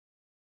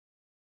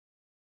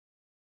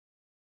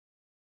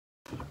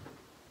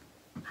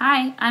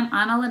Hi, I'm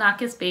Anna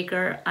Lanakis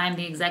Baker. I'm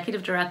the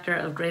Executive Director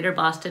of Greater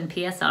Boston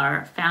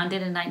PSR,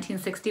 founded in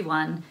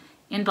 1961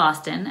 in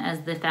Boston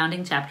as the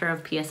founding chapter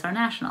of PSR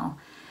National.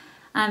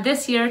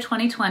 This year,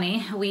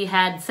 2020, we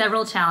had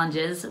several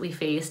challenges we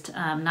faced,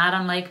 not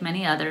unlike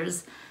many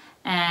others,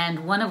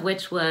 and one of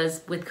which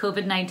was with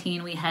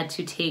COVID-19, we had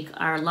to take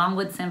our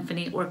Longwood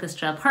Symphony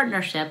Orchestra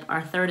partnership,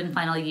 our third and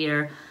final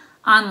year,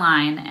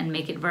 online and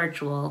make it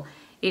virtual.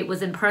 It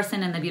was in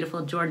person in the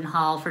beautiful Jordan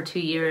Hall for 2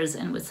 years,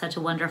 and it was such a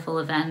wonderful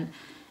event.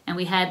 And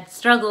we had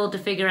struggled to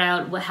figure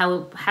out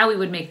how we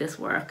would make this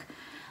work.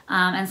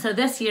 And so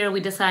this year we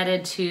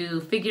decided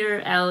to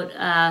figure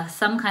out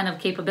some kind of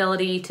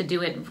capability to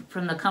do it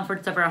from the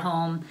comforts of our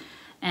home.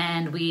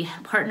 And we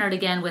partnered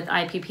again with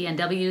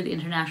IPPNW, the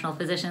International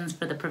Physicians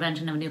for the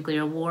Prevention of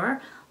Nuclear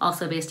War,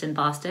 also based in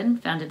Boston,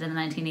 founded in the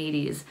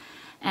 1980s.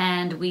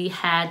 And we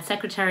had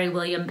Secretary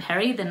William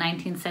Perry, the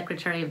 19th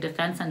Secretary of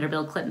Defense under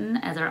Bill Clinton,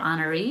 as our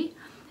honoree.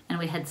 And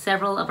we had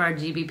several of our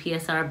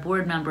GBPSR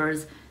board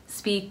members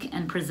speak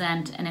and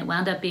present, and it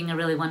wound up being a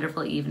really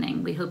wonderful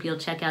evening. We hope you'll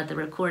check out the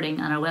recording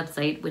on our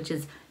website, which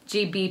is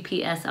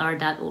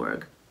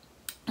gbpsr.org.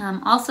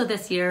 Also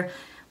this year,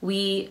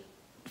 we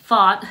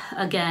fought,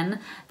 again,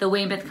 the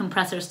Weymouth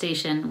compressor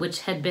station,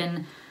 which had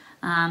been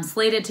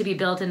slated to be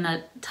built in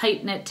the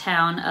tight-knit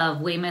town of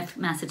Weymouth,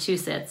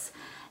 Massachusetts.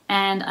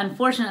 And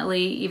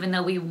unfortunately, even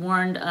though we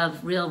warned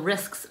of real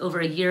risks over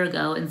a year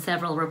ago in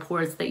several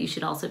reports that you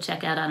should also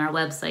check out on our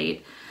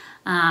website,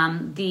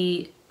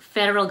 the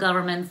federal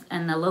governments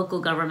and the local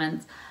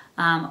governments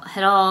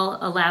had all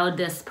allowed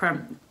this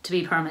to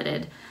be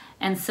permitted.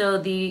 And so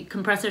the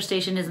compressor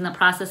station is in the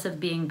process of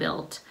being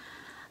built.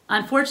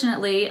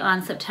 Unfortunately,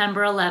 on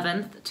September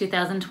 11th,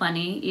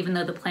 2020, even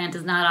though the plant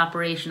is not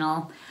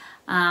operational,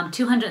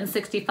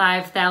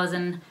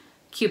 265,000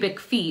 cubic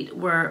feet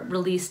were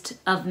released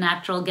of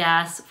natural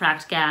gas,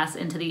 fracked gas,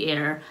 into the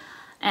air.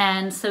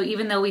 And so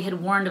even though we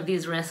had warned of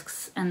these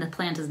risks and the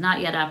plant is not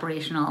yet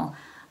operational,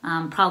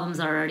 problems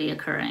are already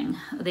occurring.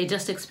 The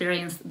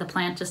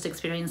plant just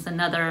experienced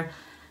another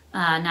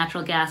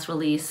natural gas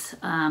release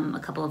a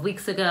couple of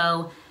weeks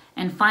ago.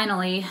 And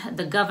finally,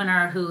 the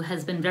governor, who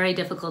has been very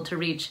difficult to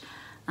reach,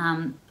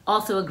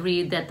 also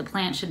agreed that the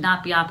plant should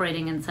not be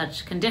operating in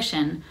such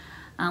condition.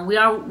 We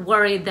are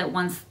worried that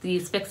once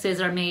these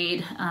fixes are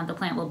made, the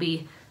plant will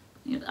be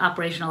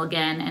operational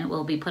again and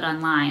will be put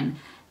online.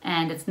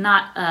 And it's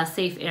not a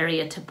safe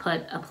area to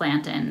put a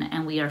plant in,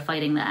 and we are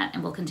fighting that,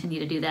 and we'll continue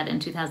to do that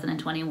in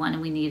 2021.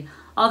 And we need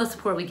all the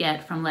support we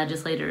get from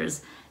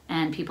legislators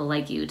and people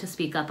like you to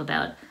speak up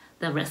about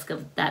the risk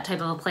of that type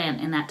of a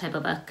plant in that type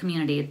of a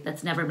community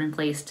that's never been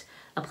placed.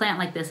 A plant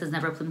like this has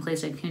never been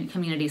placed in a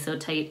community so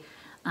tight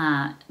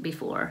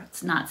before.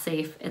 It's not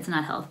safe, it's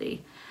not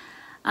healthy.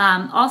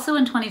 Also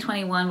in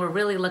 2021, we're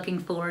really looking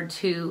forward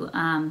to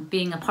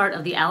being a part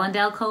of the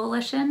Allendale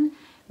Coalition,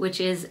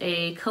 which is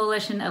a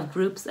coalition of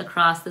groups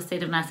across the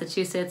state of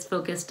Massachusetts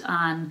focused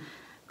on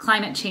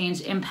climate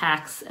change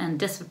impacts and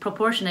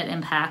disproportionate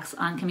impacts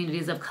on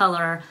communities of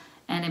color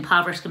and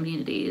impoverished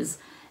communities.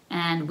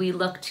 And we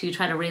look to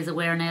try to raise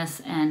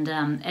awareness and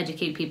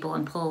educate people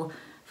and pull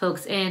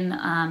folks in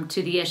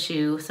to the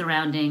issue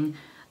surrounding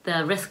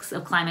the risks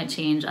of climate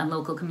change on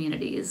local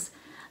communities.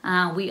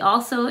 We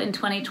also, in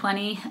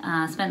 2020,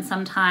 spent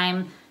some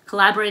time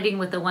collaborating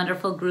with a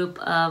wonderful group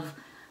of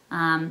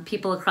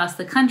people across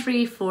the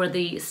country for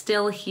the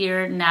Still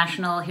Here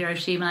National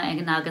Hiroshima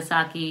and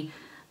Nagasaki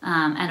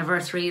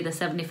anniversary, the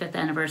 75th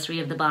anniversary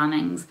of the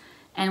bombings.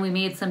 And we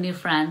made some new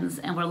friends,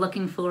 and we're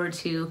looking forward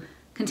to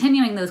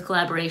continuing those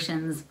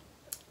collaborations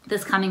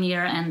this coming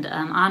year and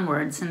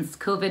onward. Since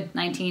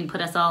COVID-19 put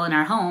us all in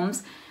our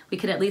homes, we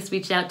could at least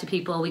reach out to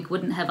people we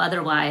wouldn't have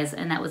otherwise,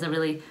 and that was a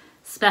really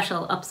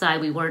special upside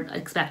we weren't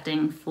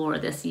expecting for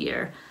this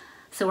year.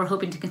 So we're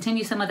hoping to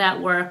continue some of that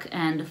work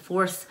and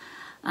force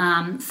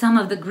some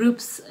of the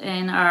groups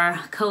in our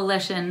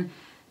coalition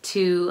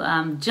to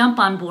jump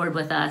on board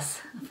with us.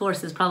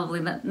 Force is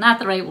probably not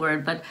the right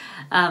word, but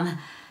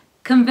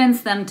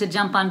convince them to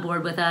jump on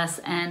board with us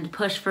and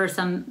push for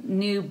some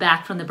new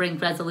back from the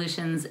brink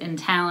resolutions in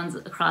towns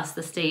across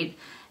the state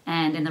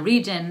and in the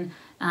region.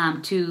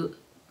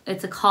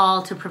 It's a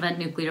call to prevent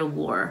nuclear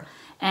war.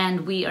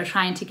 And we are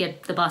trying to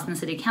get the Boston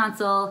City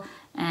Council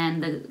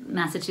and the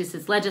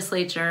Massachusetts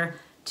legislature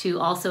to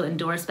also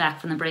endorse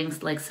back from the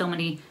brinks like so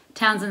many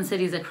towns and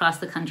cities across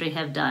the country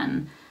have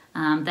done.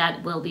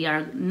 That will be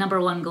our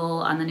 #1 goal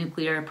on the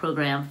nuclear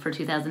program for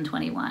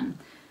 2021.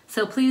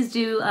 So please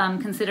do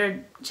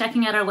consider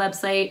checking out our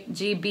website,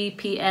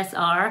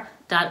 gbpsr.org,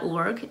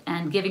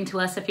 and giving to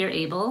us if you're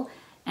able.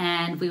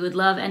 And we would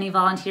love any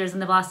volunteers in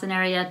the Boston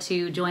area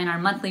to join our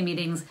monthly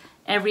meetings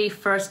every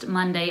first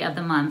Monday of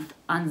the month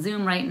on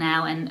Zoom right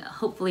now, and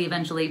hopefully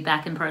eventually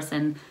back in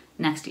person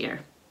next year.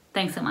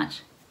 Thanks so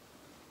much.